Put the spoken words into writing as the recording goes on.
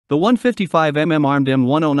The 155mm armed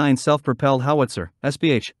M109 self-propelled Howitzer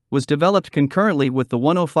 (SPH) was developed concurrently with the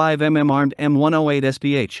 105mm armed M108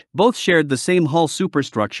 SPH. Both shared the same hull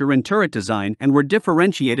superstructure and turret design and were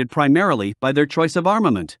differentiated primarily by their choice of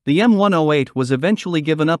armament. The M108 was eventually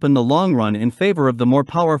given up in the long run in favor of the more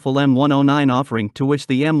powerful M109 offering, to which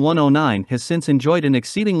the M109 has since enjoyed an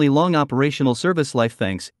exceedingly long operational service life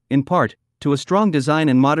thanks, in part, to a strong design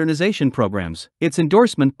and modernization programs. Its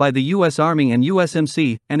endorsement by the U.S. Army and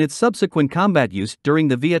USMC, and its subsequent combat use during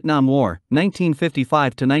the Vietnam War,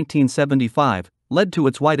 1955 to 1975, led to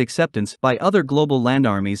its wide acceptance by other global land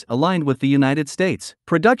armies aligned with the United States.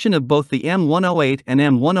 Production of both the M108 and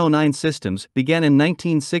M109 systems began in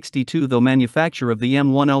 1962, though manufacture of the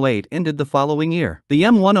M108 ended the following year. The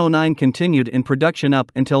M109 continued in production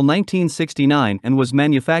up until 1969 and was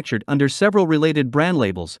manufactured under several related brand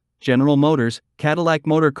labels: General Motors, Cadillac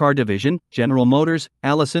Motor Car Division, General Motors,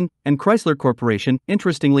 Allison, and Chrysler Corporation,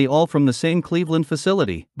 interestingly all from the same Cleveland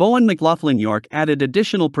facility. Bowen-McLaughlin-York added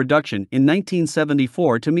additional production in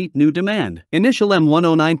 1974 to meet new demand. Initial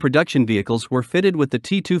M109 production vehicles were fitted with the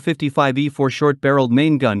T255E4 short-barreled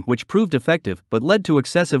main gun, which proved effective but led to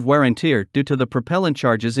excessive wear and tear due to the propellant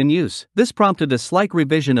charges in use. This prompted a slight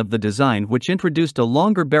revision of the design, which introduced a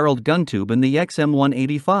longer-barreled gun tube in the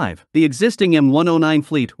XM185. The existing M109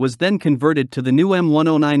 fleet was then converted to the new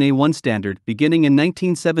M109A1 standard beginning in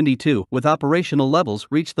 1972, with operational levels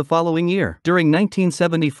reached the following year. During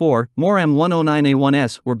 1974, more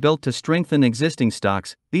M109A1s were built to strengthen existing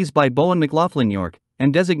stocks, these by Bowen-McLaughlin-York,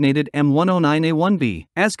 and designated M109A1B.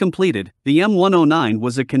 As completed, the M109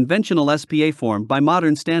 was a conventional SPA form by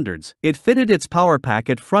modern standards. It fitted its power pack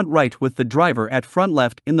at front right with the driver at front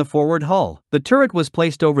left in the forward hull. The turret was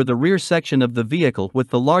placed over the rear section of the vehicle with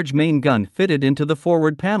the large main gun fitted into the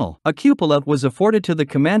forward panel. A cupola was afforded to the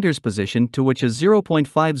commander's position, to which a 0.50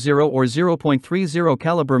 or 0.30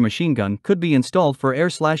 caliber machine gun could be installed for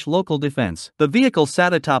air/local defense. The vehicle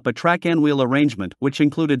sat atop a track and wheel arrangement which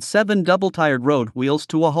included 7 double-tired road wheels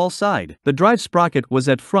to a hull side. The drive sprocket was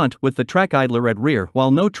at front with the track idler at rear, while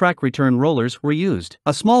no track return rollers were used.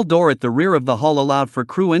 A small door at the rear of the hull allowed for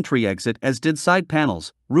crew entry/exit, as did side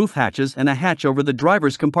panels, roof hatches, and a hatch over the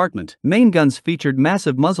driver's compartment. Main guns featured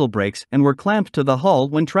massive muzzle brakes and were clamped to the hull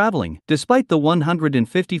when traveling. Despite the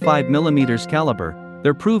 155mm caliber,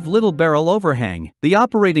 there proved little barrel overhang. The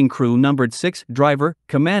operating crew numbered 6: driver,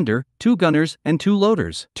 commander, 2 gunners, and 2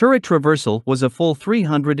 loaders. Turret traversal was a full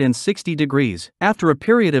 360 degrees. After a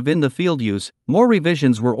period of in-the-field use, more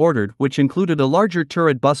revisions were ordered, which included a larger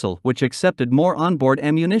turret bustle which accepted more onboard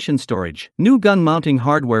ammunition storage. New gun mounting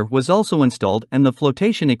hardware was also installed, and the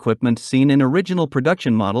flotation equipment seen in original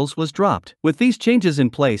production models was dropped. With these changes in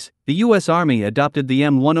place, the U.S. Army adopted the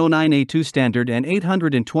M109A2 standard, and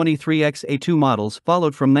 823X-A2 models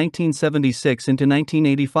followed from 1976 into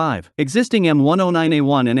 1985. Existing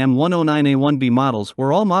M109A1 and M109A1B models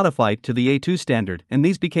were all modified to the A2 standard, and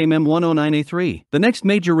these became M109A3. The next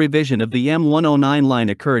major revision of the M109 line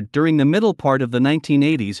occurred during the middle part of the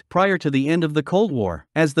 1980s, prior to the end of the Cold War.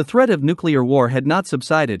 As the threat of nuclear war had not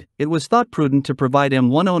subsided, it was thought prudent to provide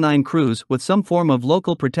M109 crews with some form of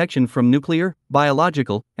local protection from nuclear,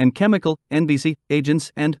 biological, and chemical (NBC)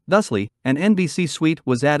 agents, and, thusly, an NBC suite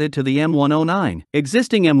was added to the M109.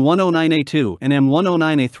 Existing M109A2 and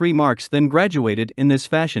M109A3 marks then graduated in this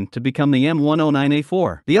fashion to become the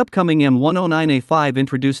M109A4. The upcoming M109A5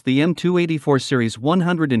 introduced the M284 series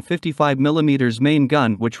 155mm main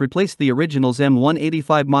gun, which replaced the original's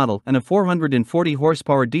M185 model, and a 440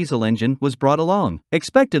 horsepower diesel engine was brought along.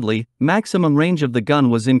 Expectedly, maximum range of the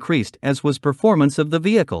gun was increased, as was performance of the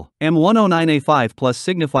vehicle. M109A5 Plus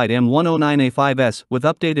signified M109A5S with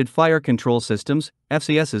updated fire control systems,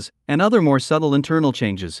 FCSs, and other more subtle internal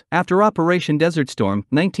changes. After Operation Desert Storm,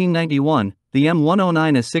 1991, the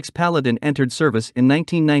M109 A6 Paladin entered service in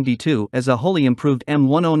 1992 as a wholly improved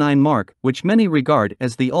M109 mark, which many regard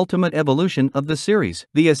as the ultimate evolution of the series.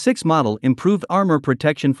 The A6 model improved armor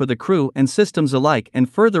protection for the crew and systems alike and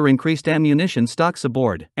further increased ammunition stocks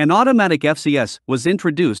aboard. An automatic FCS was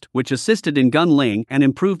introduced, which assisted in gun laying and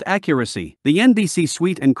improved accuracy. The NBC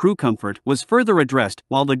suite and crew comfort was further addressed,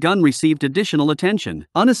 while the gun received additional attention.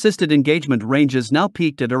 Unassisted engagement ranges now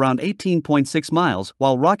peaked at around 18.6 miles,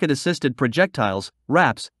 while rocket-assisted projectiles,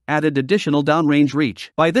 RAPs, added additional downrange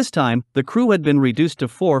reach. By this time, the crew had been reduced to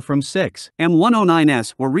 4 from 6.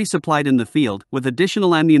 M109s were resupplied in the field with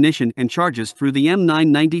additional ammunition and charges through the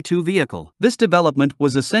M992 vehicle. This development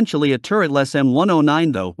was essentially a turretless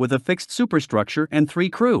M109, though, with a fixed superstructure and 3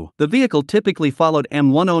 crew. The vehicle typically followed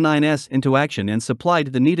M109s into action and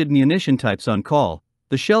supplied the needed munition types on call,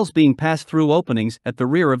 the shells being passed through openings at the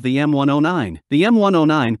rear of the M109. The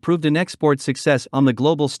M109 proved an export success on the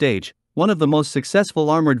global stage, one of the most successful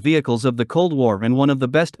armored vehicles of the Cold War and one of the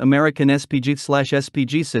best American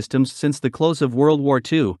SPG/SPG systems since the close of World War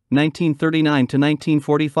II, 1939 to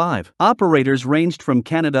 1945. Operators ranged from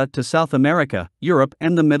Canada to South America, Europe,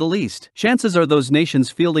 and the Middle East. Chances are those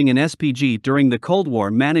nations fielding an SPG during the Cold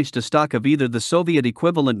War managed a stock of either the Soviet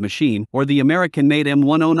equivalent machine or the American-made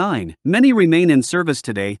M109. Many remain in service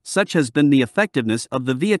today, such has been the effectiveness of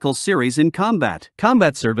the vehicle series in combat.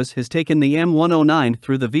 Combat service has taken the M109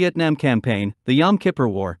 through the Vietnam Campaign, the Yom Kippur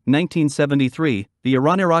War, 1973, the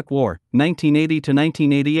Iran-Iraq War, 1980 to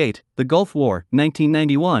 1988, the Gulf War,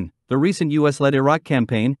 1991, the recent US-led Iraq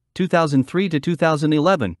Campaign, 2003 to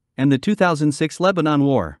 2011, and the 2006 Lebanon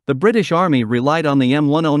War. The British Army relied on the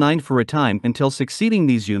M109 for a time until succeeding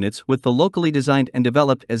these units with the locally designed and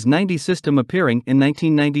developed as 90 system appearing in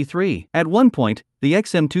 1993. At one point, the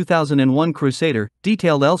XM 2001 Crusader,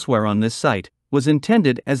 detailed elsewhere on this site, was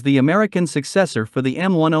intended as the American successor for the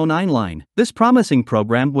M109 line. This promising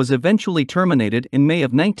program was eventually terminated in May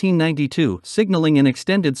of 1992, signaling an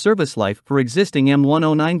extended service life for existing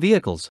M109 vehicles.